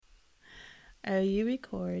Are you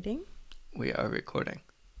recording? We are recording.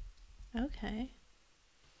 Okay.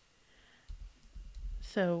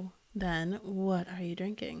 So then, what are you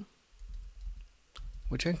drinking?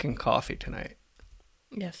 We're drinking coffee tonight.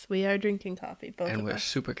 Yes, we are drinking coffee, both and of we're us.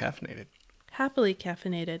 super caffeinated. Happily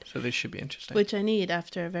caffeinated. So this should be interesting. Which I need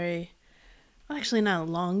after a very, well, actually not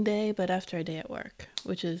a long day, but after a day at work,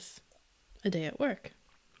 which is a day at work.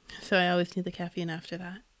 So I always need the caffeine after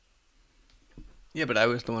that. Yeah, but I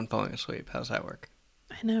was the one falling asleep. How's that work?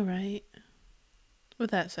 I know, right?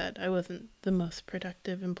 With that said, I wasn't the most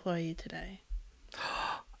productive employee today.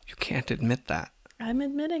 You can't admit that. I'm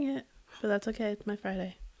admitting it, but that's okay. It's my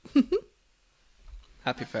Friday.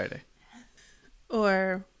 Happy Friday.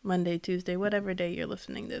 Or Monday, Tuesday, whatever day you're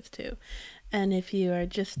listening this to. And if you are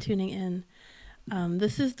just tuning in,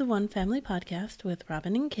 this is the One Family Podcast with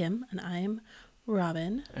Robin and Kim, and I'm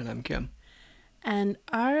Robin. And I'm Kim. And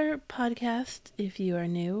our podcast, if you are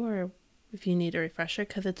new or if you need a refresher,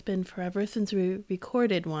 because it's been forever since we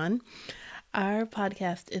recorded one, our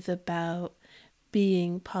podcast is about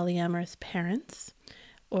being polyamorous parents,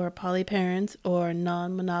 or polyparents, or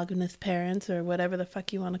non-monogamous parents, or whatever the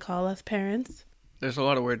fuck you want to call us parents. There's a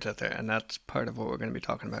lot of words out there, and that's part of what we're going to be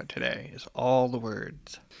talking about today, is all the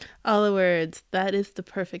words. All the words. That is the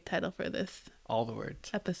perfect title for this All the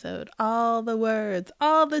words. episode. All the words,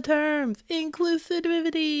 all the terms,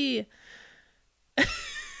 inclusivity.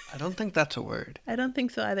 I don't think that's a word. I don't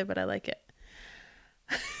think so either, but I like it.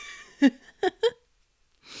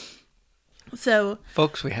 So,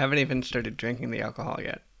 folks, we haven't even started drinking the alcohol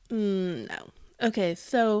yet. No. Okay,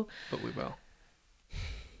 so. But we will.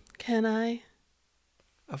 Can I?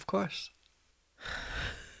 Of course.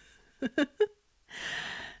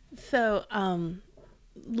 So,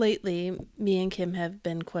 lately, me and Kim have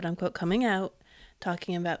been quote unquote coming out,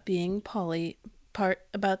 talking about being poly, part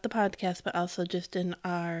about the podcast, but also just in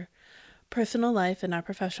our personal life and our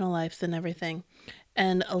professional lives and everything.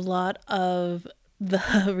 And a lot of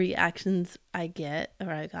the reactions I got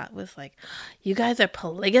was like, you guys are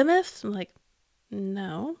polygamous? I'm like,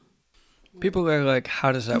 no. People are like,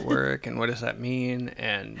 how does that work? And what does that mean?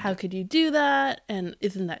 And how could you do that? And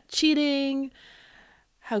isn't that cheating?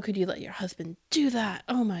 How could you let your husband do that?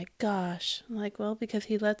 Oh my gosh. I'm like, well, because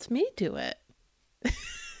he lets me do it.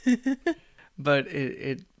 But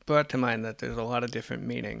it brought to mind that there's a lot of different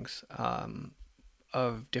meanings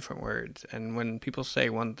of different words. And when people say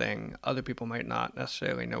one thing, other people might not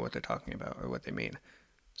necessarily know what they're talking about or what they mean.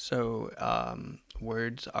 So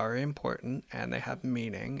words are important and they have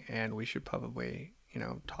meaning, and we should probably,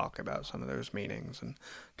 talk about some of those meanings and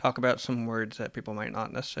talk about some words that people might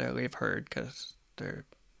not necessarily have heard because they're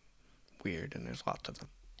weird and there's lots of them.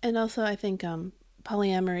 And also I think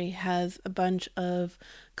polyamory has a bunch of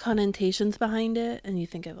connotations behind it, and you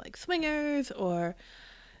think of like swingers or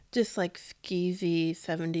just like skeezy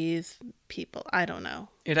 70s people. I don't know.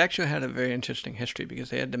 It actually had a very interesting history because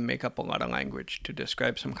they had to make up a lot of language to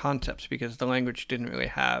describe some concepts because the language didn't really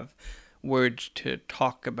have words to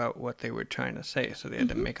talk about what they were trying to say. So they had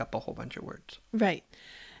to make up a whole bunch of words. Right.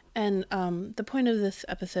 And the point of this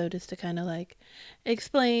episode is to kind of like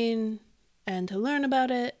explain and to learn about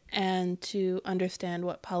it and to understand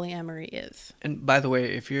what polyamory is. And by the way,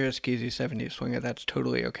 if you're a skeezy 70s swinger, that's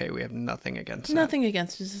totally okay. We have nothing against that. Nothing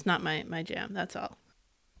against it. This is not my jam. That's all.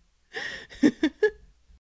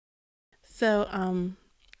 So,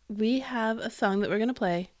 we have a song that we're going to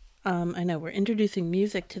play. I know we're introducing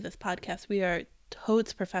music to this podcast. We are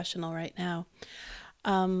totes professional right now.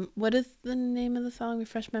 What is the name of the song?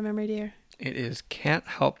 Refresh my memory, dear. It is Can't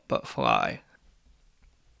Help But Fly.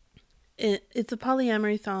 It's a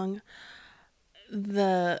polyamory song.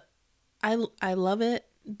 I love it.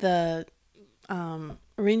 The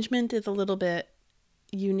arrangement is a little bit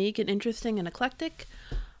unique and interesting and eclectic,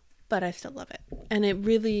 but I still love it. And it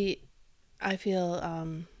really, I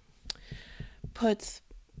feel, puts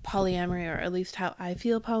polyamory, or at least how I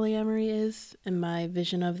feel polyamory is, and my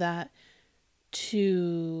vision of that,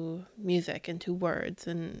 to music and to words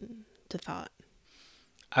and to thought.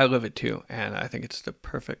 I love it too, and I think it's the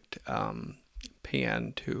perfect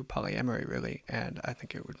PN to polyamory, really, and I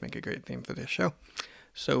think it would make a great theme for this show.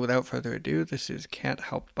 So without further ado, this is Can't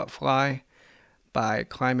Help But Fly by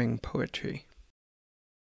Climbing Poetry.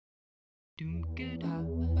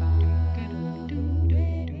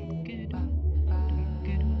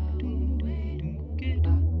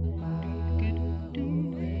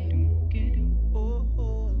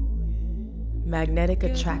 Magnetic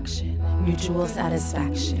attraction, mutual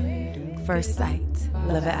satisfaction, first sight,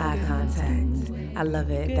 love at eye contact. I love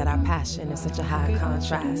it that our passion is such a high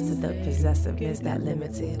contrast to the possessiveness that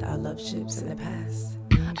limited our love ships in the past.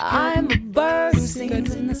 I'm a bird who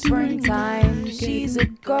sings in the springtime. She's a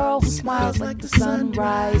girl who smiles like the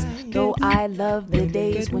sunrise. Though I love the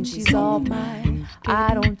days when she's all mine,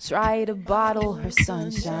 I don't try to bottle her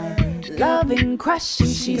sunshine. Loving, crushing,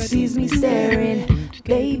 she sees me staring.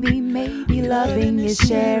 Baby, maybe loving is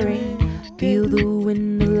sharing. Feel the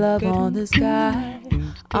wind of love on the sky.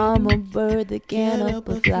 I'm a bird that can't help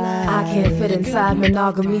but fly. I can't fit inside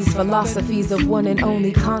monogamy's philosophies of one and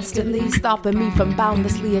only, constantly stopping me from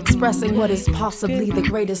boundlessly expressing what is possibly the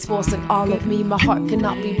greatest force in all of me. My heart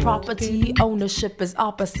cannot be property. Ownership is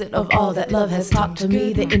opposite of all that love has taught to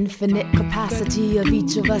me. The infinite capacity of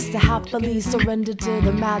each of us to happily surrender to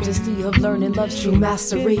the majesty of learning love's true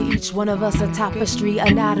mastery. Each one of us a tapestry,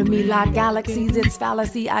 anatomy like galaxies. It's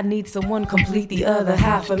fallacy. I need someone complete the other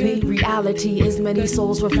half of me. Reality is many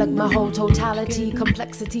souls reflect my whole totality,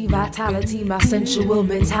 complexity, vitality, my sensual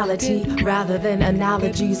mentality, rather than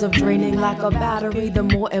analogies of draining like a battery. The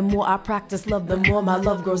more and more I practice love, the more my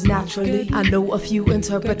love grows naturally. I know a few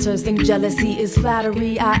interpreters think jealousy is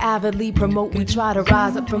flattery. I avidly promote we try to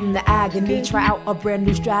rise up from the agony, try out a brand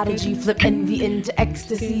new strategy, flip envy into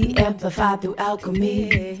ecstasy, amplified through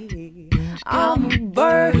alchemy. I'm a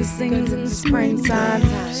bird who sings in the springtime.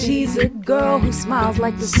 She's a girl who smiles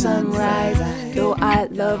like the sunrise. Though I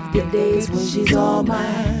love the days when she's all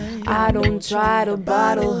mine, I don't try to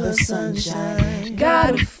bottle her sunshine.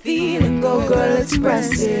 Got a feeling, go girl,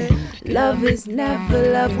 express it. Love is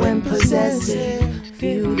never love when possessive.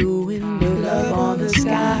 Feel the wind of love on the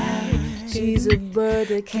sky. She's a bird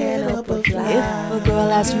that can't help but fly. If a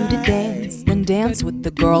girl asks you to dance, then dance with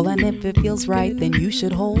the girl. And if it feels right, then you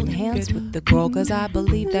should hold hands with the girl. Cause I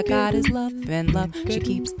believe that God is love, and love, she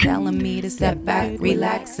keeps telling me to step back,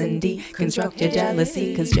 relax, and deconstruct your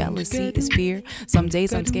jealousy. Cause jealousy is fear. Some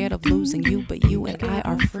days I'm scared of losing you, but you and I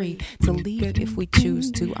are free to leave if we choose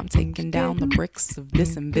to. I'm taking down the bricks of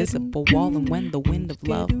this invisible wall. And when the wind of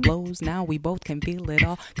love blows, now we both can feel it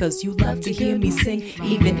all. Cause you love to hear me sing,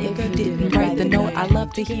 even if you didn't write the note. I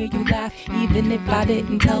love to hear you laugh, even if I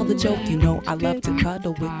didn't tell the joke. You know I love to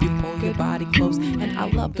cuddle with you, pull your body close. And I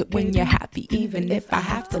love it when you're happy, even if I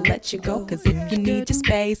have to let you go. Cause if you need your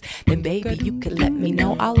space, then baby you can let me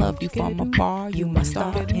know. I love you from afar, you my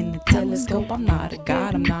star in the telescope. I'm not a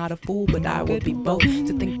god, I'm not a fool, but I would be both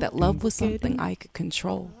to think that love was something I could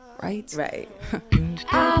control. Right? Right.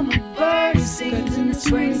 I'm a bird who sings in the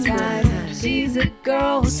springtime. She's a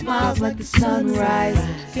girl who smiles like the sunrise.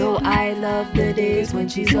 Though I love the days when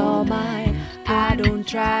she's all mine, I don't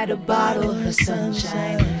try to bottle her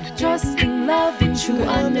sunshine. Trusting love and true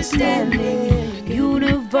understanding.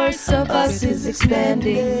 Universe of us is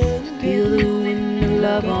expanding. Feel the wind of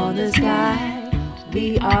love on the sky.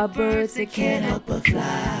 We are birds that can't help but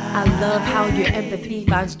fly. I love how your empathy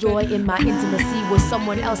finds joy in my intimacy with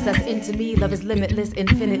someone else that's into me. Love is limitless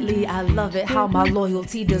infinitely. I love it how my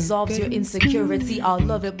loyalty dissolves your insecurity. Our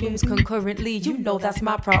love it blooms concurrently. You know that's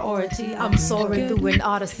my priority. I'm soaring through an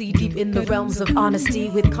odyssey deep in the realms of honesty,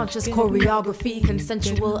 with conscious choreography,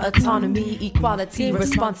 consensual autonomy, equality,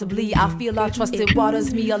 responsibly. I feel our trusted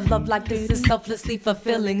waters. Me, a love like this is selflessly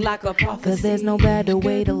fulfilling like a prophecy. Cause there's no better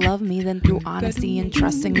way to love me than through honesty and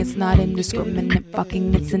trusting. It's not indiscriminate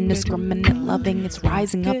fucking, it's indiscriminate loving. It's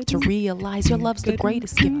rising up to realize your love's the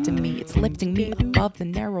greatest gift to me. It's lifting me above the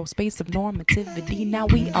narrow space of normativity. Now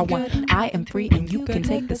we are one, I am free, and you can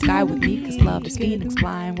take the sky with me. Cause love is phoenix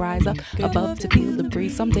flying, rise up above to feel the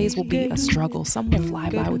breeze. Some days will be a struggle, some will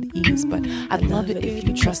fly by with ease, but I'd love it if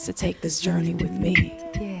you trust to take this journey with me.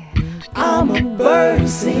 I'm a bird who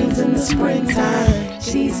sings in the springtime.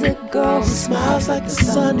 She's a girl who smiles like the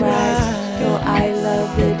sunrise. Though I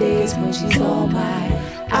love the days when she's all mine,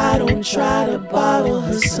 I don't try to bottle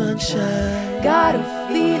her sunshine. Got a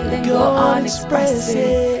feeling, go on, express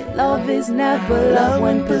it. Love is never love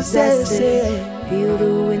when possessive. Feel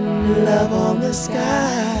the wind of love on the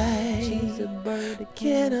sky. She's a bird that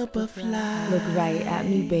can't help but fly. Look right at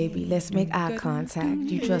me, baby, let's make eye contact.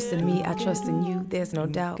 You trust in me, I trust in you, there's no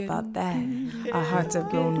doubt about that. Our hearts have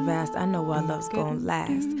grown vast, I know our love's gonna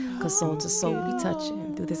last. Cause soul to soul we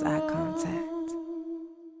touching through this eye contact.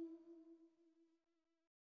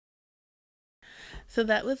 So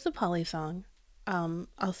that was the Polly song,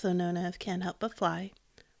 also known as Can't Help But Fly.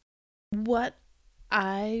 What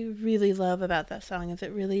I really love about that song is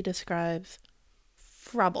it really describes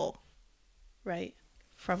Frubble, right?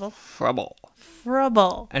 Frubble?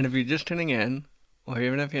 Frubble. And if you're just tuning in, or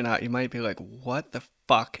even if you're not, you might be like, what the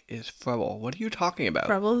fuck is Frubble? What are you talking about?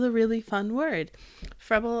 Frubble is a really fun word.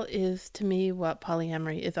 Frubble is, to me, what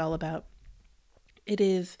polyamory is all about. It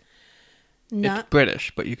is not... It's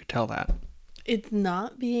British, but you could tell that. It's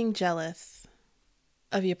not being jealous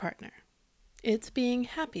of your partner. It's being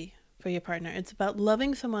happy for your partner. It's about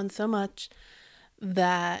loving someone so much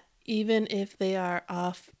that even if they are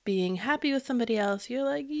off being happy with somebody else, you're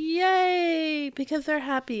like, yay, because they're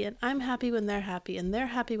happy, and I'm happy when they're happy, and they're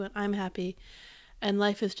happy when I'm happy. And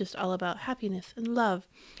life is just all about happiness and love.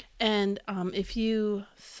 And if you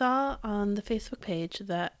saw on the Facebook page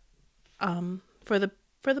that for the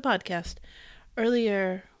podcast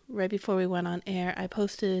earlier, right before we went on air,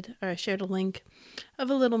 I shared a link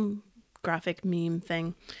of a little graphic meme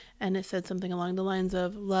thing, and it said something along the lines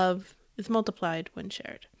of love is multiplied when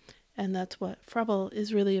shared. And that's what Frubble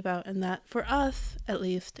is really about. And that, for us, at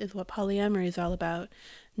least, is what polyamory is all about.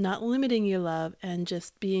 Not limiting your love and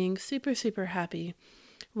just being super, super happy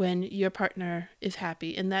when your partner is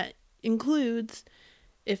happy. And that includes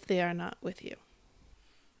if they are not with you.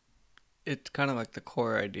 It's kind of like the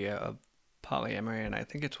core idea of polyamory, and I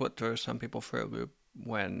think it's what throws some people for a loop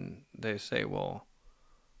when they say, well,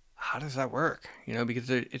 how does that work? Because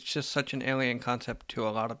it's just such an alien concept to a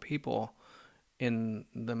lot of people in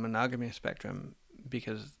the monogamy spectrum,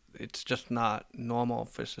 because it's just not normal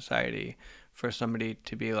for society for somebody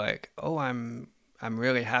to be like, oh, I'm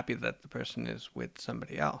really happy that the person is with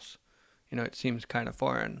somebody else. It seems kind of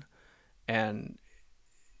foreign. And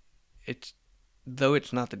though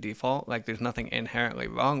it's not the default, like there's nothing inherently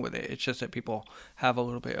wrong with it. It's just that people have a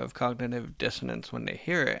little bit of cognitive dissonance when they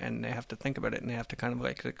hear it, and they have to think about it, and they have to kind of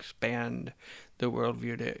like expand the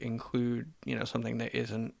worldview to include, something that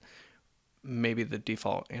isn't maybe the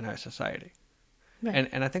default in our society. Right.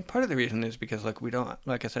 And I think part of the reason is because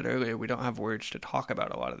like I said earlier, we don't have words to talk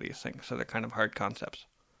about a lot of these things, so they're kind of hard concepts.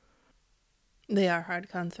 They are hard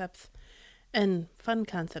concepts and fun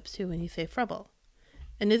concepts too when you say frubble.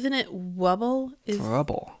 And isn't it wubble?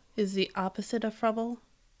 Frubble is the opposite of frubble?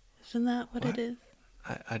 Isn't that what it is?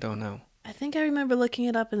 I don't know. I think I remember looking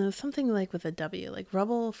it up, and it was something like with a W, like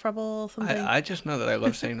rubble, frubble, something. I just know that I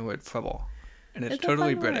love saying the word frubble. And it's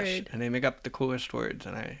totally British. Word. And they make up the coolest words.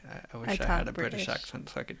 And I wish I had a British accent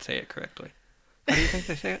so I could say it correctly. How do you think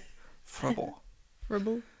they say it? Frubble.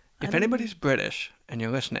 Frubble? If anybody's British and you're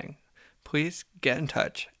listening, please get in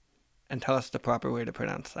touch and tell us the proper way to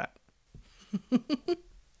pronounce that.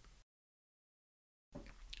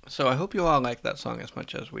 So I hope you all like that song as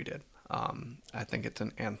much as we did. I think it's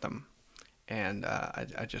an anthem. And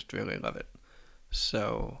I just really love it.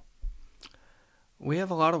 So we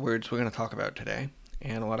have a lot of words we're going to talk about today,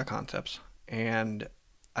 and a lot of concepts. And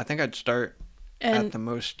I think I'd start at the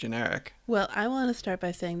most generic. Well, I want to start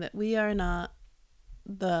by saying that we are not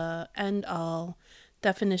the end-all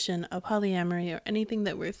definition of polyamory or anything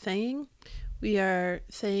that we're saying. We are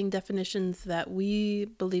saying definitions that we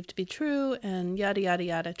believe to be true and yada, yada,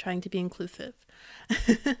 yada, trying to be inclusive.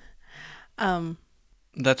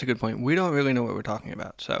 That's a good point. We don't really know what we're talking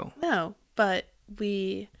about, so. No, but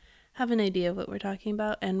we have an idea of what we're talking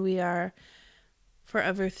about, and we are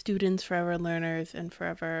forever students, forever learners, and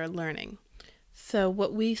forever learning. So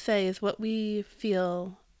what we say is what we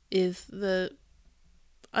feel is the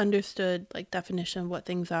understood definition of what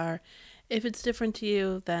things are. If it's different to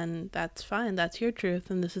you, then that's fine. That's your truth,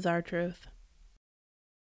 and this is our truth.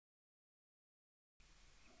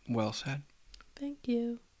 Well said. Thank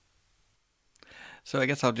you. So I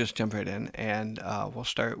guess I'll just jump right in, and we'll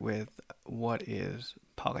start with what is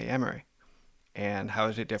polyamory, and how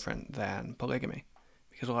is it different than polygamy?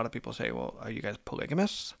 Because a lot of people say, well, are you guys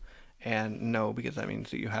polygamous? And no, because that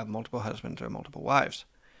means that you have multiple husbands or multiple wives.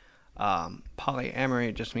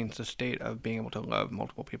 Polyamory just means the state of being able to love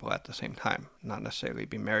multiple people at the same time, not necessarily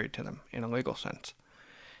be married to them in a legal sense.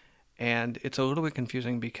 And it's a little bit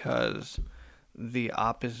confusing because the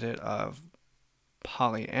opposite of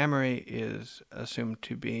polyamory is assumed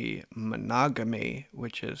to be monogamy,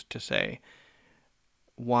 which is to say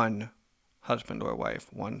one husband or wife,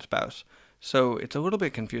 one spouse. So it's a little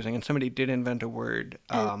bit confusing, and somebody did invent a word,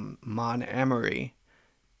 monamory,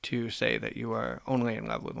 to say that you are only in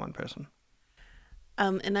love with one person.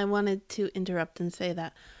 And I wanted to interrupt and say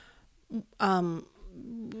that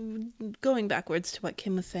going backwards to what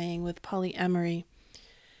Kim was saying with polyamory,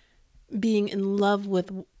 being in love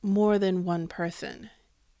with more than one person,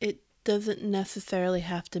 it doesn't necessarily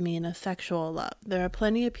have to mean a sexual love. There are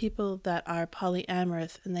plenty of people that are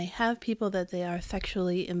polyamorous, and they have people that they are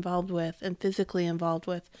sexually involved with and physically involved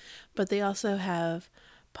with, but they also have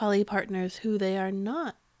poly partners who they are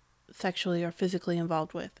not sexually or physically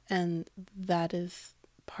involved with, and that is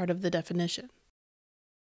part of the definition.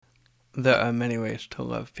 There are many ways to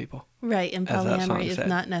love people. Right, and polyamory is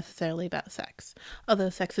not necessarily about sex. Although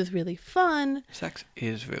sex is really fun. Sex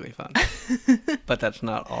is really fun. But that's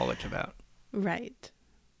not all it's about. Right.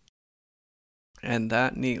 And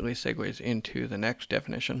that neatly segues into the next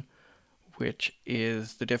definition, which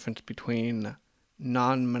is the difference between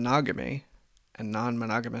non-monogamy and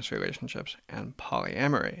non-monogamous relationships and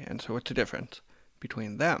polyamory. And so what's the difference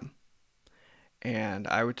between them? And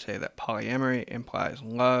I would say that polyamory implies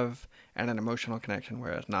love and an emotional connection,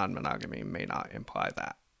 whereas non-monogamy may not imply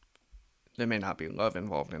that. There may not be love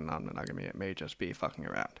involved in non-monogamy. It may just be fucking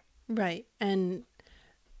around. Right. And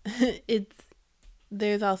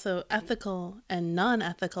there's also ethical and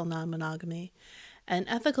non-ethical non-monogamy. And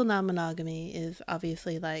ethical non-monogamy is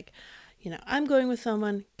obviously like, I'm going with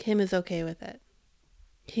someone, Kim is okay with it.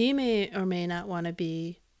 He may or may not want to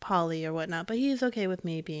be poly or whatnot, but he's okay with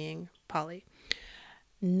me being poly.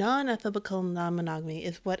 Non-ethical non-monogamy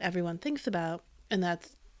is what everyone thinks about, and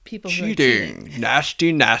that's people who are cheating.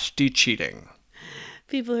 Nasty, nasty cheating.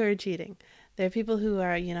 People who are cheating. There are people who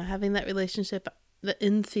are, having that relationship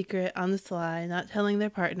in secret, on the sly, not telling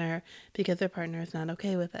their partner because their partner is not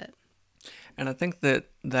okay with it. And I think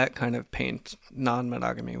that kind of paints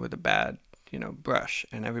non-monogamy with a bad, brush,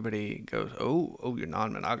 and everybody goes, oh, you're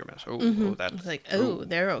non-monogamous. Oh, that's it's like,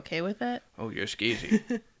 they're okay with it. Oh, you're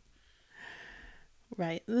skeezy.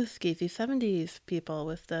 Right, the skeezy 70s people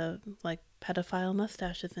with the pedophile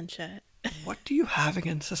mustaches and shit. What do you have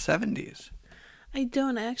against the 70s? I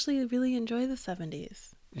don't. I actually really enjoy the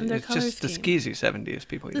 70s. And their it's color just scheme. The skeezy 70s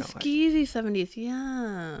people you don't like. The skeezy 70s,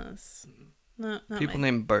 yes. Not people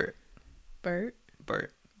named Bert. Bert?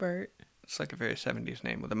 Bert. It's like a very 70s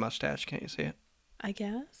name with a mustache. Can't you see it? I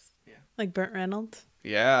guess. Yeah. Like Burt Reynolds?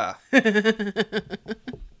 Yeah.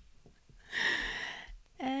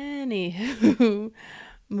 Anywho,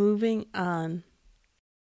 moving on.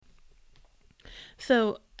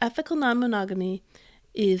 So, ethical non-monogamy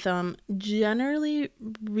is generally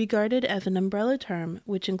regarded as an umbrella term,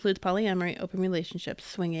 which includes polyamory, open relationships,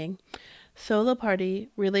 swinging, solo party,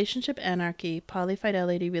 relationship anarchy,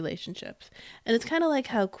 polyfidelity relationships. And it's kind of like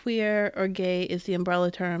how queer or gay is the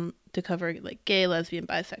umbrella term to cover gay, lesbian,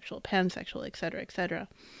 bisexual, pansexual, etc., etc.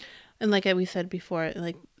 And like we said before,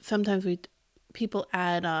 sometimes people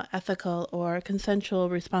add ethical or consensual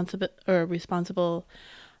responsible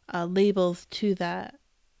labels to that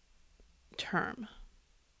term.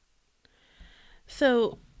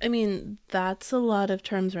 So, that's a lot of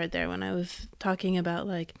terms right there. When I was talking about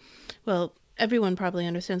everyone probably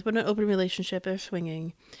understands what an open relationship or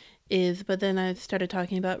swinging is, but then I started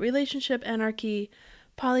talking about relationship anarchy,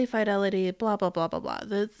 polyfidelity, blah, blah, blah, blah, blah.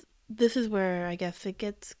 This is where I guess it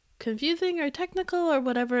gets confusing or technical or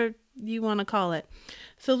whatever you want to call it.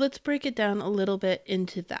 So let's break it down a little bit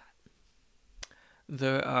into that.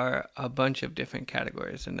 There are a bunch of different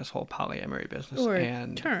categories in this whole polyamory business. Or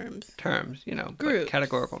and terms. Terms, Groups. but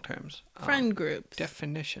categorical terms. Friend groups.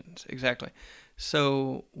 Definitions, exactly.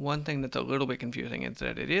 So one thing that's a little bit confusing is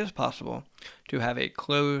that it is possible to have a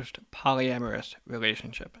closed polyamorous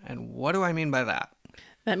relationship. And what do I mean by that?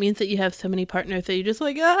 That means that you have so many partners that you're just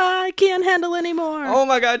I can't handle anymore. Oh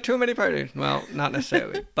my God, too many partners. Well, not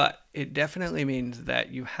necessarily, but it definitely means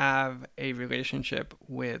that you have a relationship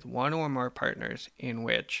with one or more partners in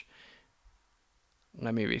which,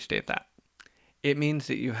 let me restate that. It means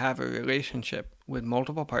that you have a relationship with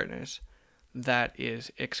multiple partners that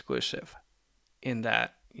is exclusive, in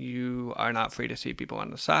that you are not free to see people on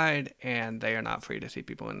the side, and they are not free to see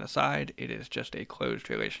people on the side. It is just a closed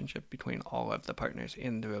relationship between all of the partners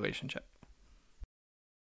in the relationship.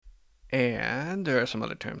 And there are some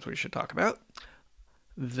other terms we should talk about.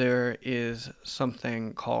 There is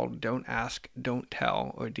something called don't ask, don't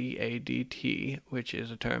tell, or DADT, which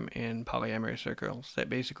is a term in polyamory circles that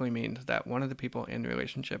basically means that one of the people in the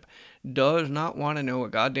relationship does not want to know a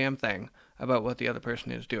goddamn thing about what the other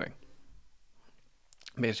person is doing.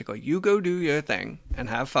 Basically, you go do your thing and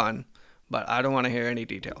have fun, but I don't want to hear any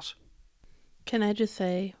details. Can I just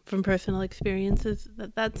say, from personal experiences,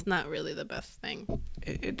 that's not really the best thing.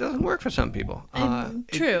 It doesn't work for some people.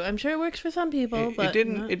 True, I'm sure it works for some people, but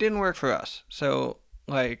it didn't work for us. So,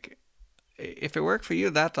 if it worked for you,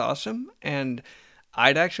 that's awesome. And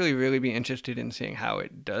I'd actually really be interested in seeing how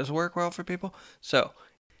it does work well for people. So,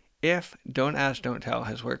 if Don't Ask, Don't Tell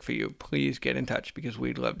has worked for you, please get in touch because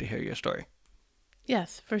we'd love to hear your story.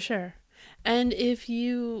 Yes, for sure. And if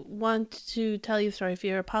you want to tell your story, if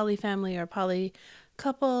you're a poly family or poly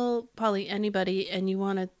couple, poly anybody, and you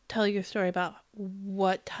want to tell your story about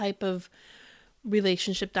what type of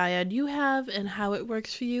relationship dyad you have and how it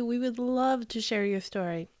works for you, we would love to share your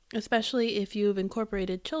story, especially if you've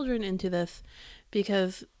incorporated children into this,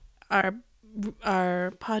 because our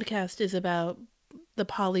podcast is about the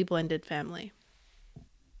poly blended family.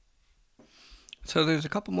 So there's a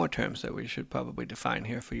couple more terms that we should probably define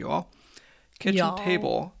here for you all. Kitchen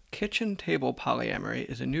table polyamory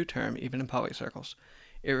is a new term even in poly circles.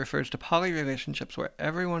 It refers to poly relationships where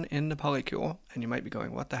everyone in the polycule, and you might be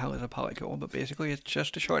going, what the hell is a polycule? But basically it's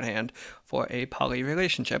just a shorthand for a poly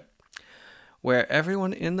relationship, where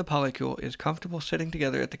everyone in the polycule is comfortable sitting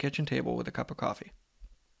together at the kitchen table with a cup of coffee.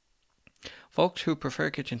 Folks who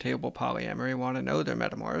prefer kitchen table polyamory want to know their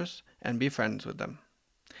metamors and be friends with them.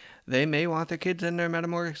 They may want their kids and their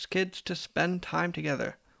metamor's kids to spend time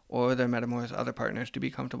together, or their metamor's other partners to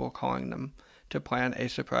be comfortable calling them to plan a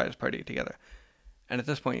surprise party together. And at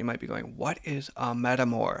this point you might be going, what is a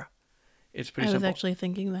metamor? It's pretty simple. I was actually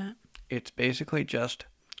thinking that. It's basically just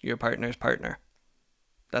your partner's partner.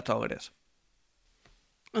 That's all it is.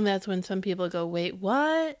 And that's when some people go, wait,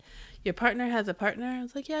 what? Your partner has a partner?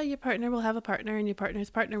 It's like, yeah, your partner will have a partner, and your partner's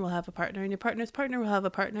partner will have a partner, and your partner's partner will have a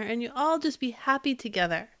partner, and you all just be happy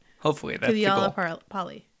together. Hopefully, that's the the goal. goal.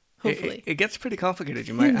 Poly. Hopefully. It gets pretty complicated.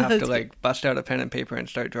 You might have to get... bust out a pen and paper and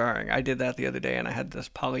start drawing. I did that the other day, and I had this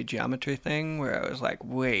polygeometry thing where I was like,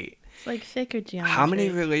 wait. It's like sacred geometry. How many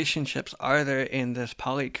relationships are there in this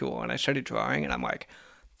polycule? And I started drawing, and I'm like,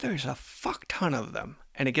 there's a fuck ton of them.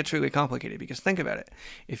 And it gets really complicated because think about it.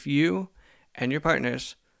 If you and your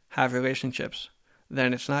partners have relationships,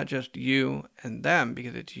 then it's not just you and them,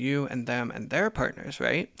 because it's you and them and their partners,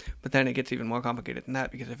 right? But then it gets even more complicated than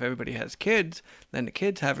that, because if everybody has kids, then the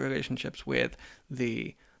kids have relationships with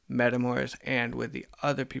the metamors and with the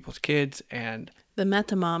other people's kids, and the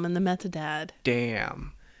meta mom and the meta dad.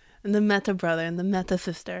 Damn. And the meta brother and the meta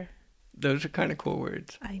sister. Those are kind of cool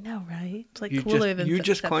words. I know, right? It's like you cooler than you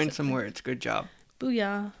just coined some words. Good job.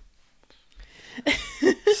 Booyah.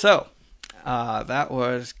 So, that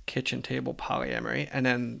was kitchen table polyamory. And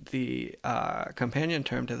then the companion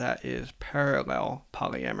term to that is parallel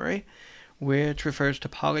polyamory, which refers to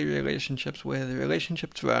poly relationships where the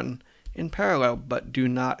relationships run in parallel but do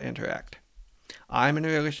not interact. I'm in a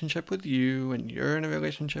relationship with you, and you're in a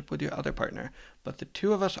relationship with your other partner, but the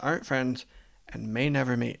two of us aren't friends and may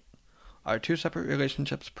never meet. Our two separate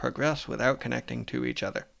relationships progress without connecting to each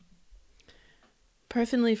other.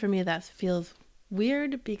 Personally, for me, that feels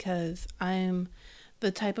weird because I'm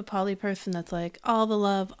the type of poly person that's like, all the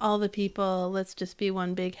love, all the people, let's just be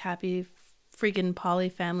one big happy freaking poly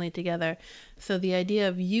family together. So the idea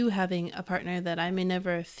of you having a partner that I may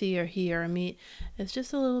never see or hear or meet is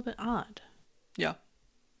just a little bit odd. Yeah.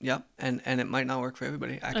 Yeah. And it might not work for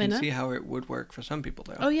everybody. I can see how it would work for some people,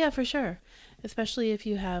 though. Oh, yeah, for sure. Especially if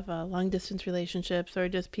you have long distance relationships or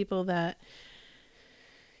just people that,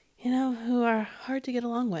 you know, who are hard to get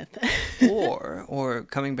along with. or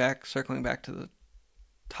circling back to the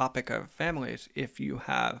topic of families, if you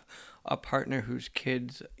have a partner whose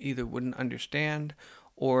kids either wouldn't understand,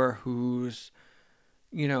 or who's,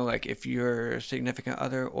 you know, like if your significant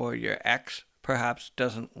other or your ex perhaps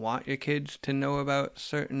doesn't want your kids to know about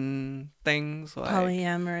certain things, like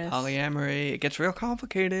polyamory, it gets real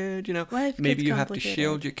complicated, you know. Maybe you have to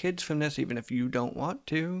shield your kids from this even if you don't want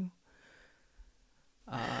to.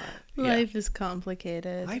 Life is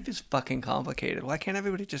complicated. Life is fucking complicated. Why can't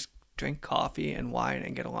everybody just drink coffee and wine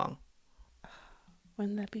and get along?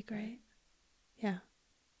 Wouldn't that be great? Yeah.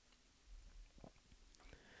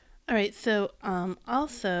 All right. So,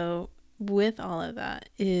 also with all of that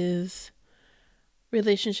is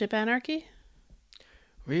relationship anarchy.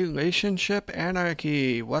 Relationship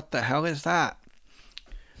anarchy. What the hell is that?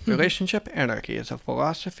 Relationship anarchy is a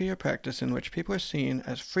philosophy or practice in which people are seen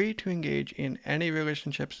as free to engage in any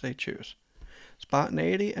relationships they choose.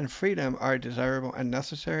 Spontaneity and freedom are desirable and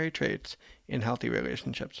necessary traits in healthy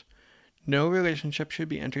relationships. No relationship should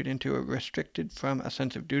be entered into or restricted from a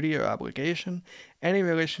sense of duty or obligation. Any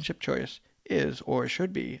relationship choice is or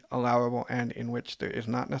should be allowable, and in which there is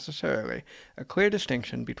not necessarily a clear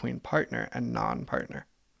distinction between partner and non-partner.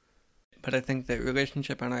 But I think that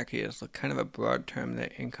relationship anarchy is kind of a broad term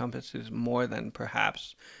that encompasses more than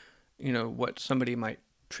perhaps, you know, what somebody might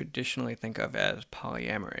traditionally think of as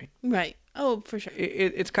polyamory. Right. Oh, for sure.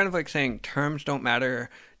 It's kind of like saying terms don't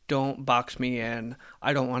matter, don't box me in,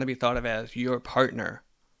 I don't want to be thought of as your partner,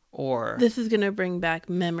 or... This is going to bring back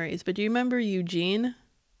memories, but do you remember Eugene?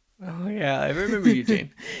 Oh, yeah, I remember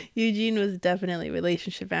Eugene. Eugene was definitely a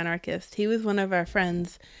relationship anarchist. He was one of our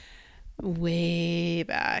friends way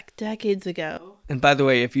back, decades ago. And by the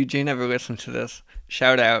way, if Eugene ever listens to this,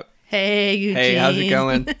 shout out. Hey, Eugene. Hey, how's it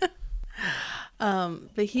going?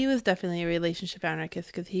 But he was definitely a relationship anarchist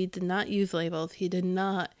because he did not use labels. He did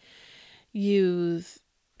not use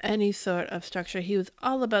any sort of structure. He was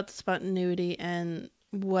all about the spontaneity, and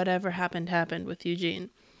whatever happened with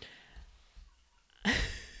Eugene.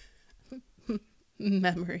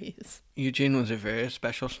 Memories. Eugene was a very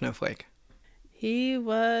special snowflake. He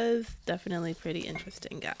was definitely a pretty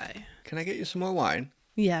interesting guy. Can I get you some more wine?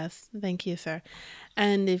 Yes, thank you, sir.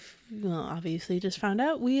 And if, well, obviously you just found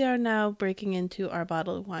out, we are now breaking into our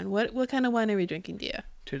bottle of wine. What kind of wine are we drinking, Dia?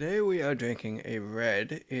 Today we are drinking a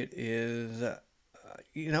red. It is,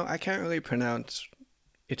 I can't really pronounce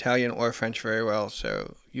Italian or French very well,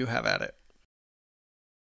 so you have at it.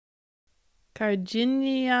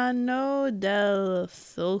 Cargignano del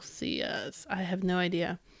Socias. I have no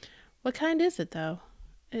idea. What kind is it, though?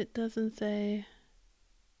 It doesn't say,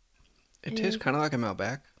 It tastes kind of like a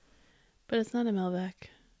Malbec. but it's not a Malbec.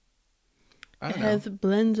 I It don't know. has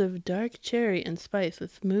blends of dark cherry and spice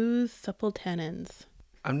with smooth, supple tannins.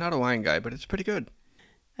 I'm not a wine guy, but it's pretty good.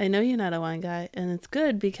 I know you're not a wine guy, and it's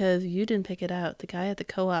good because you didn't pick it out. The guy at the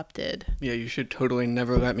co-op did. Yeah, you should totally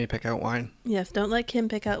never let me pick out wine. Yes, don't let Kim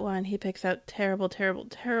pick out wine. He picks out terrible, terrible,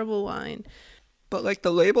 terrible wine. But, like,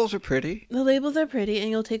 the labels are pretty. The labels are pretty, and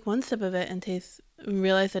you'll take one sip of it and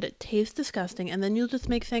realize that it tastes disgusting, and then you'll just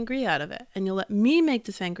make sangria out of it. And you'll let me make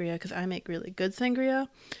the sangria because I make really good sangria,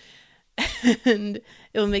 and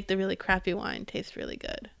it will make the really crappy wine taste really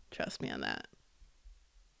good. Trust me on that.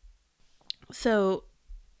 So,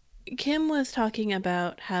 Kim was talking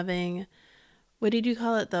about having, what did you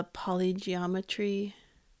call it? The polygeometry?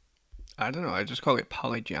 I don't know. I just call it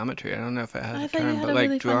polygeometry. I don't know if it has I a thought you term, had but a like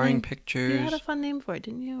really fun drawing name. pictures. You had a fun name for it,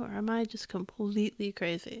 didn't you? Or am I just completely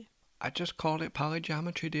crazy? I just called it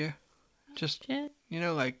polygeometry, dear. Just, Shit.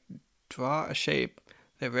 like draw a shape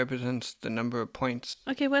that represents the number of points.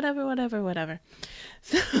 Okay, whatever.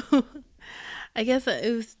 So, I guess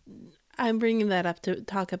I'm bringing that up to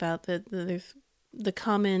talk about there's the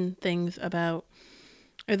common things about,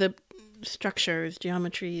 or the structures,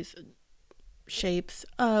 geometries, shapes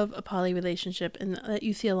of a poly relationship, and that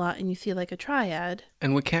you see a lot, and you see like a triad.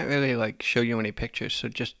 And we can't really like show you any pictures, so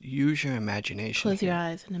just use your imagination. Close your here.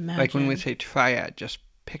 eyes and imagine. Like when we say triad, just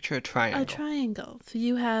picture a triangle. A triangle. So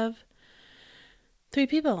you have 3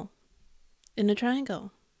 people in a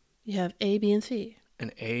triangle. You have A, B, and C.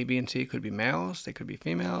 And A, B, and C could be males, they could be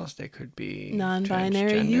females, they could be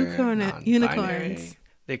Non-binary transgender, unicorns. non-binary,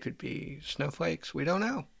 they could be snowflakes. We don't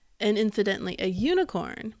know. And incidentally, a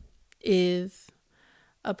unicorn is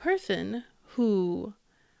a person who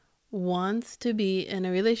wants to be in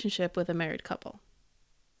a relationship with a married couple.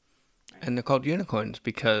 And they're called unicorns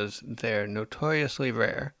because they're notoriously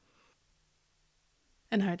rare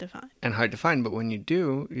And hard to find. and hard to find. But when you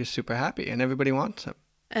do, you're super happy and everybody wants them.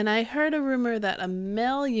 And I heard a rumor that a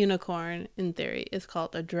male unicorn, in theory, is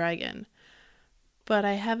called a dragon. But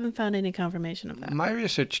I haven't found any confirmation of that. My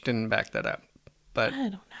research didn't back that up. But I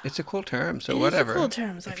don't know. it's a cool term, so It is whatever. a cool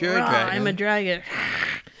term. It's If like, you're a "Rah, dragon, I'm a dragon.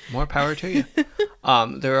 more power to you.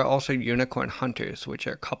 There are also unicorn hunters, which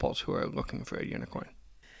are couples who are looking for a unicorn.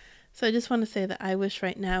 So I just want to say that I wish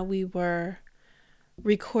right now we were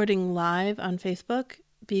recording live on Facebook,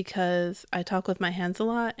 because I talk with my hands a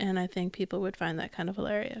lot, and I think people would find that kind of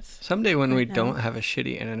hilarious. Someday when we now. don't have a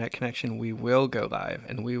shitty internet connection, we will go live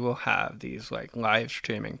and we will have these like live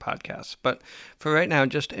streaming podcasts. But for right now,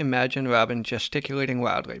 just imagine Robin gesticulating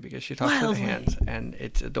wildly because she talks with Wildly. her hands and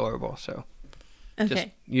it's adorable. So just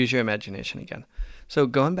Okay. use your imagination again. So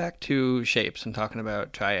going back to shapes and talking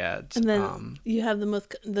about triads. And then you have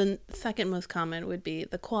the second most common would be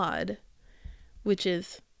the quad, which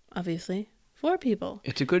is obviously 4 people.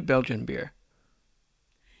 it's a good Belgian beer.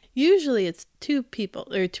 Usually it's 2 people,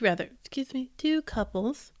 or 2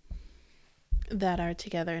 couples that are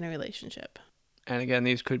together in a relationship. And again,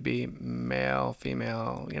 these could be male,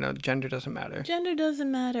 female, gender doesn't matter. Gender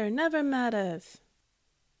doesn't matter, never matters.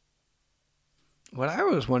 What I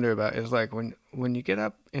always wonder about is like when you get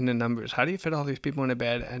up in the numbers, how do you fit all these people in a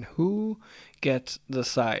bed and who gets the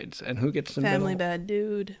sides and who gets the Family middle? bad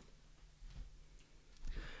dude.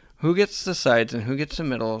 Who gets the sides and who gets the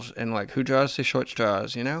middles and like who draws the short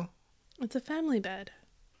straws, It's a family bed.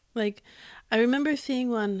 Like, I remember seeing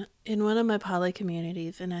one in one of my poly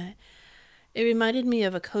communities, and it reminded me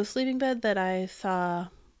of a co-sleeping bed that I saw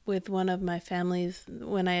with one of my families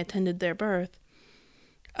when I attended their birth.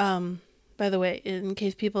 By the way, in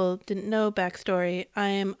case people didn't know, backstory, I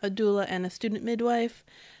am a doula and a student midwife,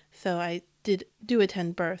 so I do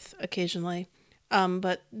attend births occasionally.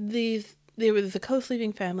 But there was a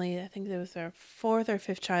co-sleeping family. I think there was their 4th or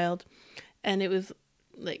 5th child, and it was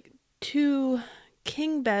like 2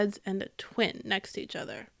 king beds and a twin next to each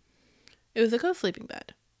other. It was a co-sleeping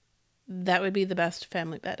bed. That would be the best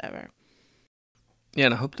family bed ever. Yeah,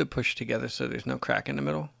 and I hope they're pushed together so there's no crack in the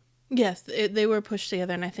middle. Yes, they were pushed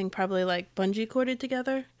together, and I think probably like bungee corded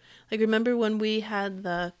together. Like, remember when we had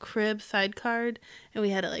the crib side card and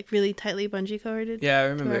we had it like really tightly bungee corded? Yeah, I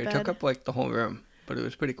remember. our It took bed? up like the whole room, but it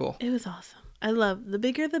was pretty cool. It was awesome. I love the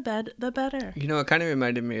bigger the bed, the better. You know, it kind of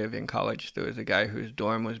reminded me of in college. There was a guy whose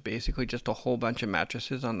dorm was basically just a whole bunch of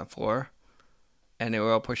mattresses on the floor, and they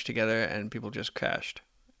were all pushed together, and people just crashed.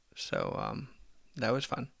 So that was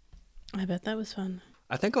fun. I bet that was fun.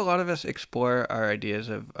 I think a lot of us explore our ideas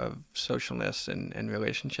of socialness and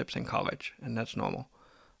relationships in college, and that's normal.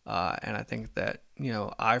 And I think that, you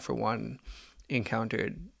know, I, for one,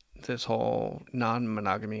 encountered this whole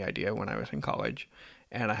non-monogamy idea when I was in college,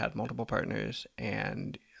 and I had multiple partners,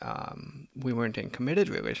 and we weren't in committed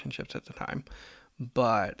relationships at the time,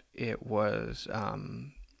 but it was,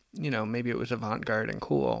 you know, maybe it was avant-garde and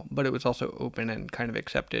cool, but it was also open and kind of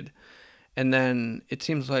accepted. And then it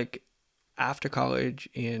seems like after college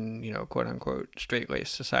in, you know, quote-unquote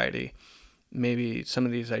straight-laced society, maybe some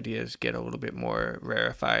of these ideas get a little bit more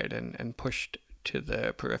rarefied and pushed to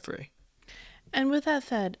the periphery. And with that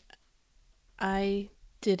said, I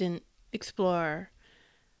didn't explore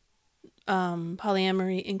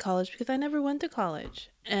polyamory in college because I never went to college.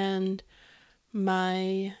 And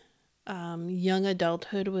my young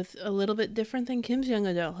adulthood was a little bit different than Kim's young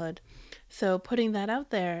adulthood. So putting that out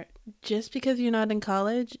there, just because you're not in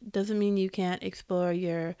college doesn't mean you can't explore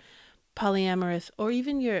your polyamorous or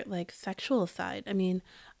even your like sexual side. I mean,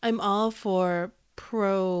 I'm all for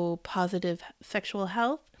pro-positive sexual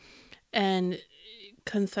health and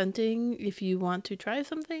consenting. If you want to try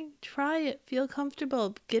something, try it. Feel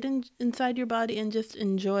comfortable. Get inside your body and just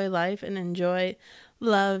enjoy life and enjoy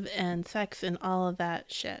love and sex and all of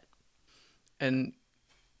that shit. And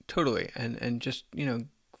totally. And just, you know,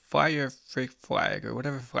 fly your freak flag or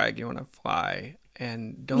whatever flag you want to fly,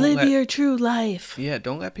 and don't live your true life. Yeah,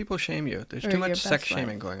 don't let people shame you. There's Or too your much best sex life.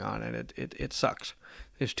 shaming going on, and it sucks.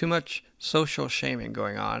 There's too much social shaming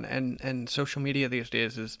going on, and social media these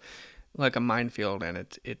days is like a minefield, and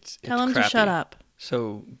it's Tell them crappy. to shut up.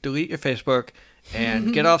 So delete your Facebook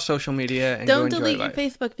and get off social media and go Don't enjoy delete life. your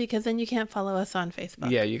Facebook because then you can't follow us on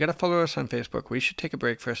Facebook. Yeah, you got to follow us on Facebook. We should take a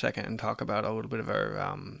break for a second and talk about a little bit of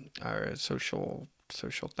our social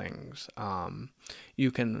things.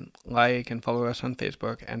 You can like and follow us on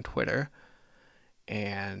Facebook and Twitter,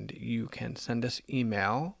 and you can send us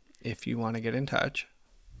email if you want to get in touch.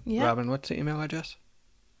 Yeah. Robin, what's the email address?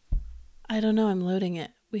 I don't know. I'm loading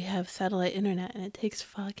it. We have satellite internet and it takes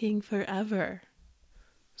fucking forever.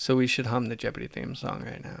 So we should hum the Jeopardy theme song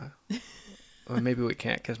right now. Or maybe we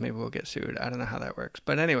can't because maybe we'll get sued. I don't know how that works.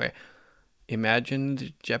 But anyway, imagine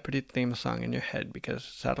the Jeopardy theme song in your head because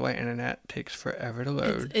satellite internet takes forever to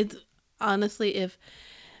load. It's honestly, if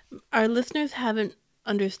our listeners haven't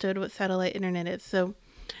understood what satellite internet is, so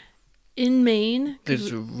in Maine, 'cause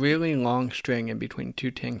There's a really long string in between two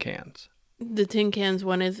tin cans. the tin cans,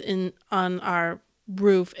 one is on our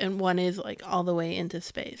roof and one is like all the way into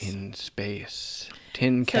space. In space.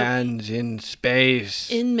 Tin cans in space.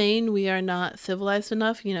 In Maine, we are not civilized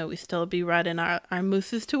enough. You know, we still be riding our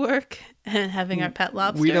mooses to work and having our pet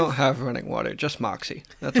lobsters. We don't have running water, just Moxie.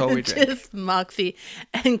 That's all we drink. Just Moxie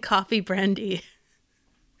and coffee brandy.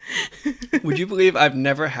 Would you believe I've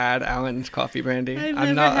never had Allen's coffee brandy? I've I'm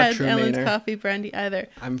never not had a true Ellen's Mainer. coffee brandy either.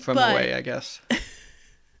 I'm from But- away, I guess.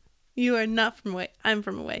 You are not from away. I'm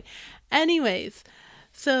from away. Anyways,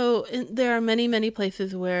 so there are many, many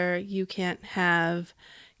places where you can't have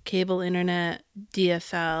cable internet,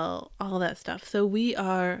 DSL, all that stuff. So we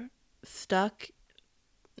are stuck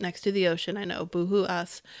next to the ocean. I know, boohoo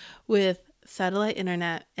us, with satellite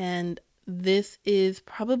internet. And this is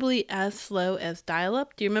probably as slow as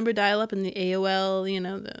dial-up. Do you remember dial-up and the AOL, you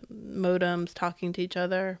know, the modems talking to each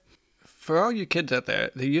other? For all you kids out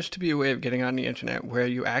there, there used to be a way of getting on the internet where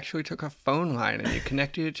you actually took a phone line and you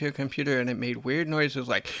connected it to your computer and it made weird noises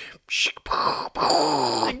like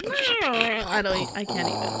I can't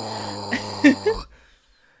even.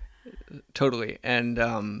 totally. And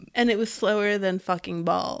And it was slower than fucking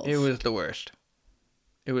balls. it was the worst.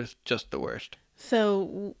 It was just the worst.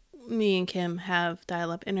 So me and Kim have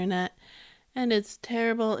dial-up internet, and it's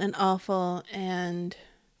terrible and awful and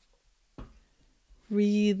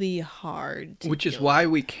really hard. Which is why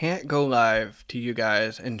we can't go live to you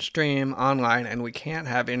guys and stream online, and we can't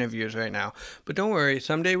have interviews right now. But don't worry,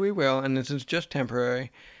 someday we will, and this is just temporary.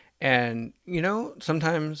 And, you know,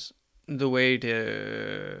 sometimes the way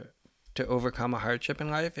to overcome a hardship in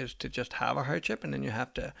life is to just have a hardship, and then you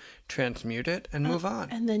have to transmute it and move on.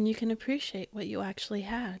 And then you can appreciate what you actually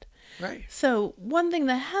had. Right. So one thing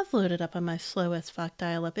that has loaded up on my slow as fuck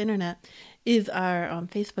dial-up internet is our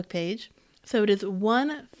Facebook page. So it is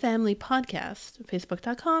One Family Podcast,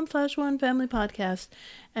 facebook.com/One Family Podcast,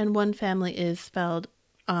 and One Family is spelled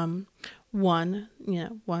one, one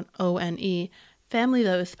ONE. Family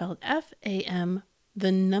though is spelled FAM,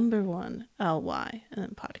 the number 1 LY, and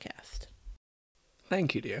then podcast.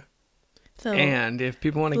 Thank you, dear. So And if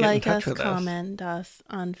people want to get in like touch us, with us, comment us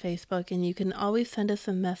on Facebook, and you can always send us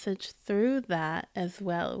a message through that as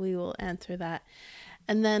well. We will answer that.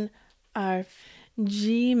 And then our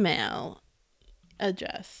Gmail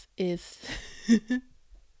address is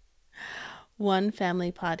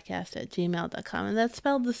onefamilypodcast@gmail.com, and that's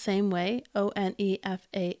spelled the same way,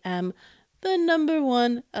 ONEFAM, the number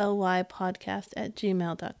 1 LY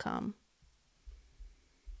podcast@gmail.com.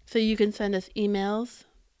 So you can send us emails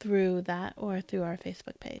through that or through our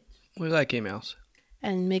Facebook page. we like emails.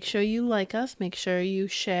 And make sure you like us, make sure you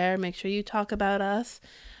share, make sure you talk about us.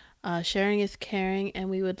 Sharing is caring, and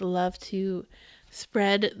we would love to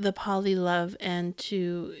spread the poly love and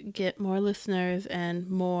to get more listeners and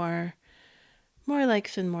more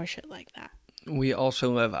likes and more shit like that. We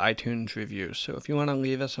also love iTunes reviews, so if you want to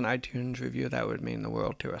leave us an iTunes review, that would mean the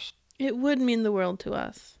world to us. It would mean the world to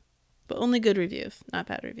us, but only good reviews, not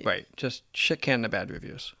bad reviews. Right, just shit can the bad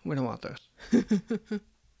reviews. We don't want those.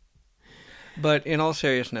 But in all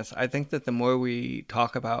seriousness, I think that the more we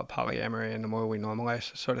talk about polyamory and the more we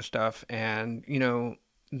normalize this sort of stuff, and, you know,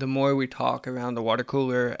 the more we talk around the water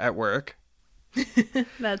cooler at work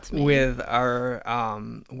That's me. with our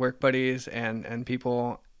work buddies and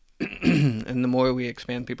people, and the more we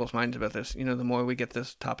expand people's minds about this, you know, the more we get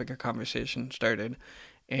this topic of conversation started,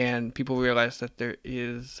 and people realize that there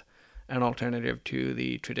is an alternative to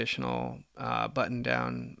the traditional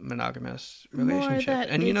button-down monogamous relationship.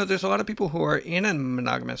 And, you know, there's a lot of people who are in a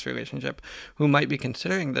monogamous relationship who might be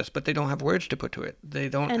considering this, but they don't have words to put to it. They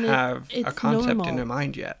don't have a concept in their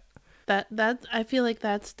mind yet. That I feel like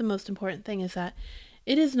that's the most important thing, is that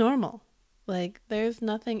it is normal. Like, there's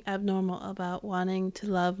nothing abnormal about wanting to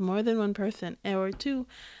love more than one person, or to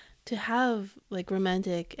have like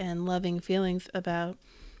romantic and loving feelings about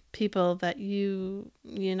people that you're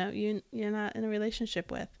not in a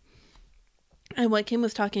relationship with. And what Kim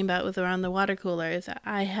was talking about was around the water cooler, is that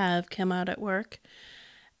I have Kim out at work,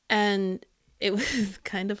 and it was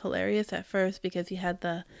kind of hilarious at first because you had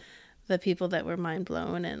the people that were mind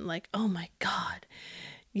blown and like, oh my God,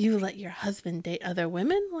 you let your husband date other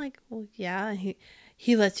women? Like, well, yeah,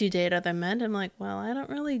 he lets you date other men. I'm like, well, I don't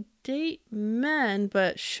really date men,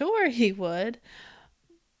 but sure he would.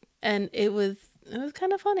 And it was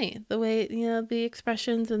kind of funny, the way, you know, the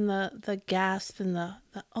expressions and the gasp and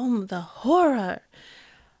the horror.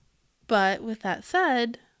 But with that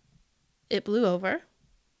said, it blew over,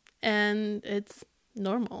 and it's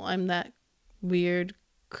normal. I'm that weird,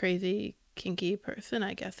 crazy, kinky person,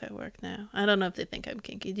 I guess, at work now. I don't know if they think I'm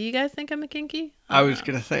kinky. Do you guys think I'm a kinky? I was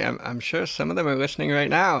going to say, I'm sure some of them are listening right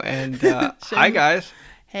now. And hi, guys.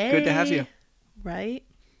 Hey. Good to have you. Right?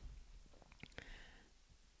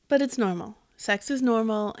 But it's normal. Sex is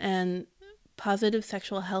normal, and positive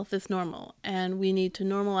sexual health is normal. And we need to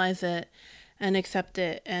normalize it and accept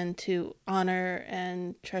it, and to honor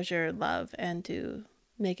and treasure love, and to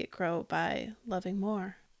make it grow by loving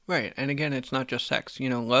more. Right. And again, it's not just sex. You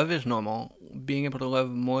know, love is normal. Being able to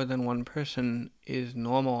love more than one person is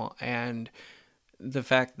normal. And the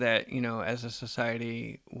fact that, you know, as a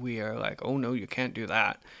society, we are like, oh, no, you can't do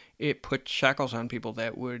that. It puts shackles on people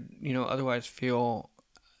that would, you know, otherwise feel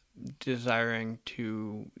desiring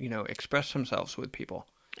to, you know, express themselves with people.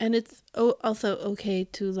 And it's also okay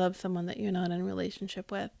to love someone that you're not in a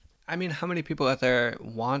relationship with. I mean, how many people out there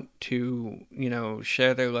want to, you know,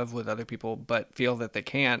 share their love with other people, but feel that they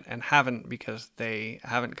can't and haven't because they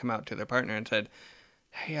haven't come out to their partner and said,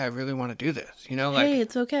 hey, I really want to do this. You know, like, hey,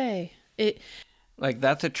 it's okay. Like,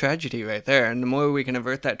 that's a tragedy right there. And the more we can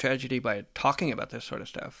avert that tragedy by talking about this sort of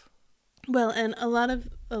stuff. Well, and a lot of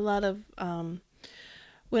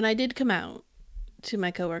when I did come out to my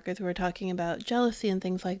coworkers, we were talking about jealousy and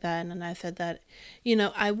things like that. And I said that, you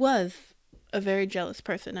know, I was a very jealous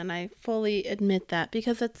person, and I fully admit that,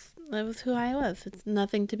 because that was who I was. It's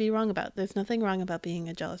nothing to be wrong about. There's nothing wrong about being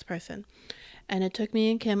a jealous person. And it took me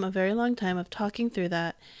and Kim a very long time of talking through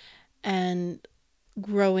that and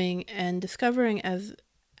growing and discovering as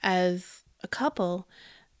a couple.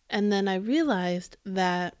 And then I realized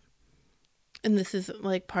that, and this is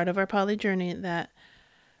like part of our poly journey, that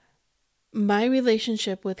my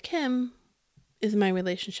relationship with Kim is my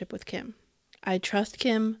relationship with Kim. I trust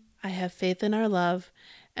Kim. I have faith in our love,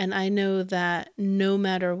 and I know that no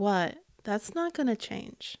matter what, that's not going to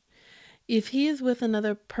change. If he is with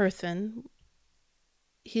another person,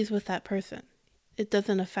 he's with that person. It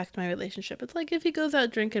doesn't affect my relationship. It's like if he goes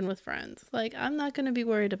out drinking with friends. Like, I'm not going to be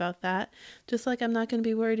worried about that. Just like I'm not going to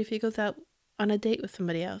be worried if he goes out on a date with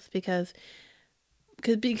somebody else, because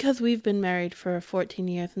we've been married for 14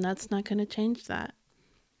 years, and that's not going to change that.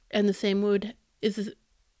 And the same is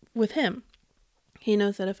with him. He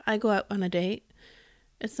knows that if I go out on a date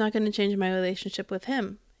It's not going to change my relationship with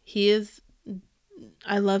him.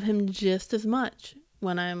 I love him just as much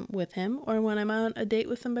when I'm with him or when I'm on a date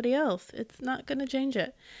with somebody else. It's not going to change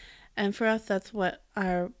it. And for us, that's what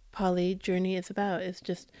our poly journey is about. It's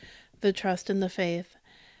just the trust and the faith.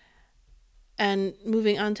 And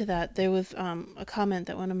moving on to that, there was a comment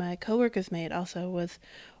that one of my coworkers made also was,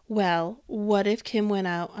 well, what if Kim went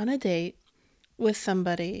out on a date with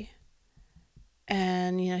somebody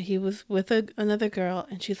and, he was with another girl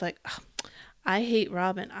and she's like, oh, I hate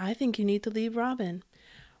Robin. I think you need to leave Robin.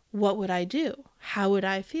 What would I do? How would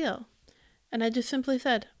I feel? And I just simply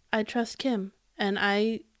said, I trust Kim, and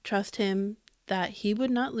I trust him that he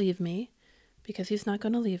would not leave me because he's not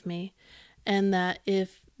going to leave me. And that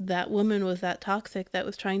if that woman was that toxic that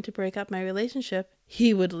was trying to break up my relationship,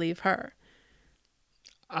 he would leave her.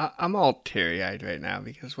 I'm all teary-eyed right now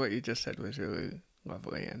because what you just said was really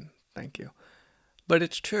lovely, and thank you. But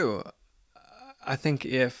it's true. I think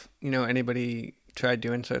if, anybody tried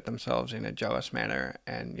to insert themselves in a jealous manner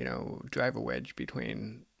and, drive a wedge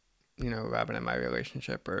between, Robin and my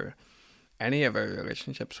relationship or any of our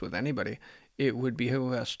relationships with anybody, it would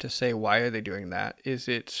behoove us to say, why are they doing that? Is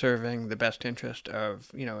it serving the best interest of,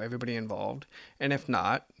 everybody involved? And if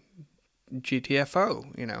not,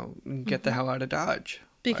 GTFO, get the hell out of Dodge.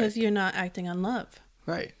 Because you're not acting on love.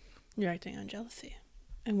 Right. You're acting on jealousy.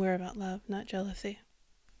 And we're about love, not jealousy.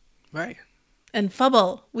 Right. And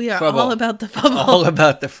fubble. We are Frubble. all about the fubble. All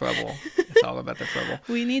about the frubble. It's all about the frubble.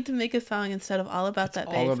 We need to make a song instead of all about that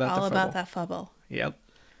bass. all about that fubble. Yep.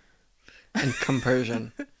 And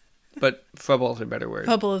compersion. But frubble is a better word.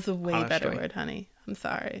 Fubble is a way honestly. better word, honey. I'm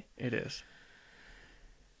sorry. It is.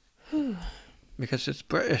 Because it's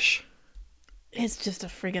British. It's just a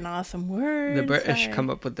friggin' awesome word. The British Sorry. come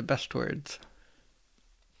up with the best words.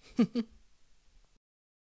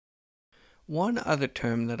 One other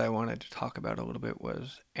term that I wanted to talk about a little bit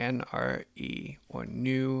was NRE, or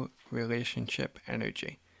New Relationship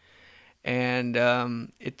Energy. And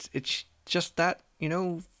it's just that,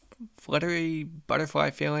 fluttery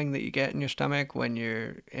butterfly feeling that you get in your stomach when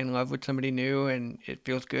you're in love with somebody new and it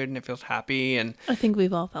feels good and it feels happy. And I think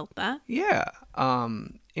we've all felt that. yeah.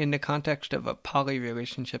 In the context of a poly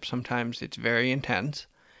relationship, sometimes it's very intense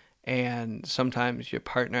and sometimes your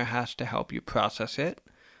partner has to help you process it.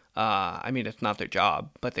 It's not their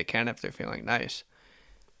job, but they can if they're feeling nice.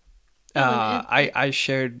 I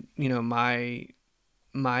shared, my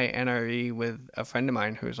NRE with a friend of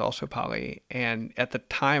mine who is also poly, and at the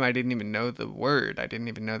time I didn't even know the word. I didn't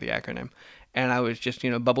even know the acronym. And I was just,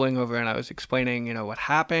 bubbling over and I was explaining, what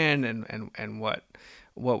happened and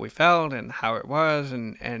what we felt and how it was.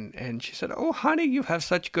 And she said, oh, honey, you have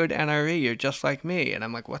such good NRE. You're just like me. And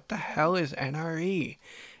I'm like, what the hell is NRE?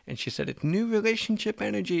 And she said, it's New Relationship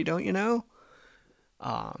Energy, don't you know?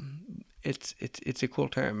 It's a cool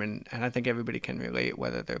term, and I think everybody can relate,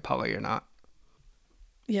 whether they're poly or not.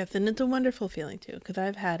 Yes, and it's a wonderful feeling, too, because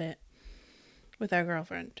I've had it with our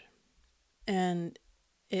girlfriend, and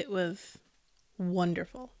it was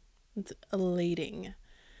wonderful. It's elating,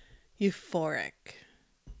 euphoric.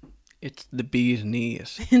 It's the bee's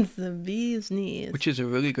knees. It's the bee's knees. Which is a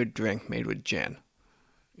really good drink made with gin.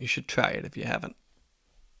 You should try it if you haven't.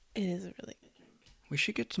 It is a really good drink. We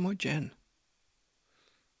should get some more gin.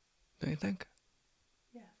 Don't you think?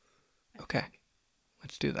 Yes. Okay.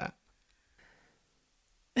 Let's do that.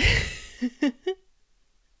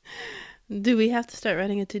 Do we have to start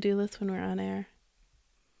writing a to-do list when we're on air?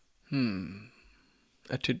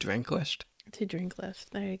 A to-drink list? A to-drink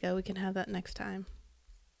list. There you go. We can have that next time.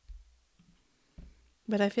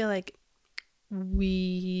 But I feel like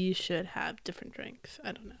we should have different drinks.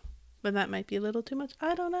 I don't know. But that might be a little too much.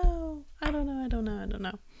 I don't know.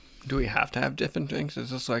 Do we have to have different drinks? Is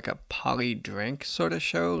this like a poly drink sort of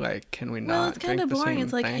show? Like, can we Well, not it's kind drink of the boring. same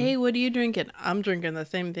It's like, thing? hey, what are you drinking? I'm drinking the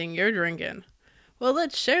same thing you're drinking. Well,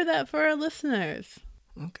 let's share that for our listeners.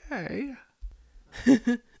 Okay.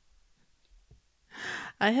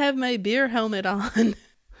 I have my beer helmet on.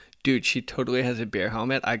 Dude, she totally has a beer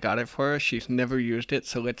helmet. I got it for her. She's never used it,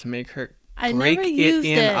 so let's make her I break never it used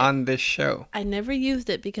in it. on this show. I never used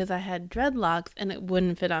it because I had dreadlocks and it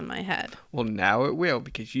wouldn't fit on my head. Well, now it will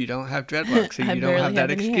because you don't have dreadlocks, so I you don't barely have that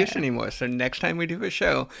have any excuse hair. anymore. So next time we do a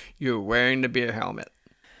show, you're wearing the beer helmet.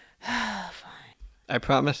 Fine. I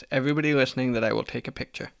promise everybody listening that I will take a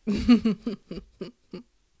picture.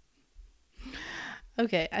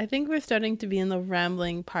 Okay, I think we're starting to be in the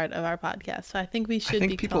rambling part of our podcast, so I think we should I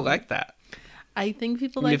think people like that. I think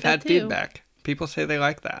people like We've that had too. feedback. People say they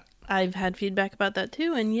like that. I've had feedback about that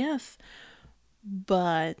too, and yes,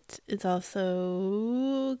 but it's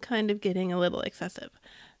also kind of getting a little excessive.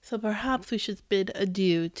 So perhaps we should bid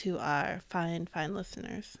adieu to our fine, fine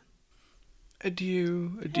listeners.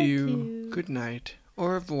 Adieu, adieu, Adieu. good night, au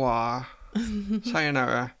revoir,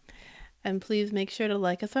 sayonara. And please make sure to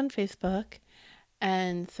like us on Facebook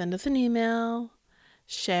and send us an email,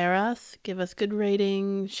 share us, give us good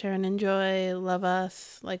ratings, share and enjoy, love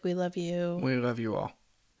us like we love you, We love you all.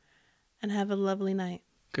 and have a lovely night.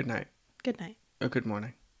 Good night, Good night. or good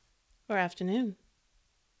morning, Or afternoon.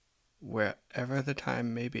 wherever the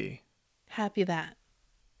time may be. Happy that.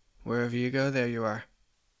 Wherever you go, there you are.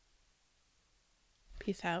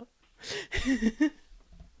 Peace out.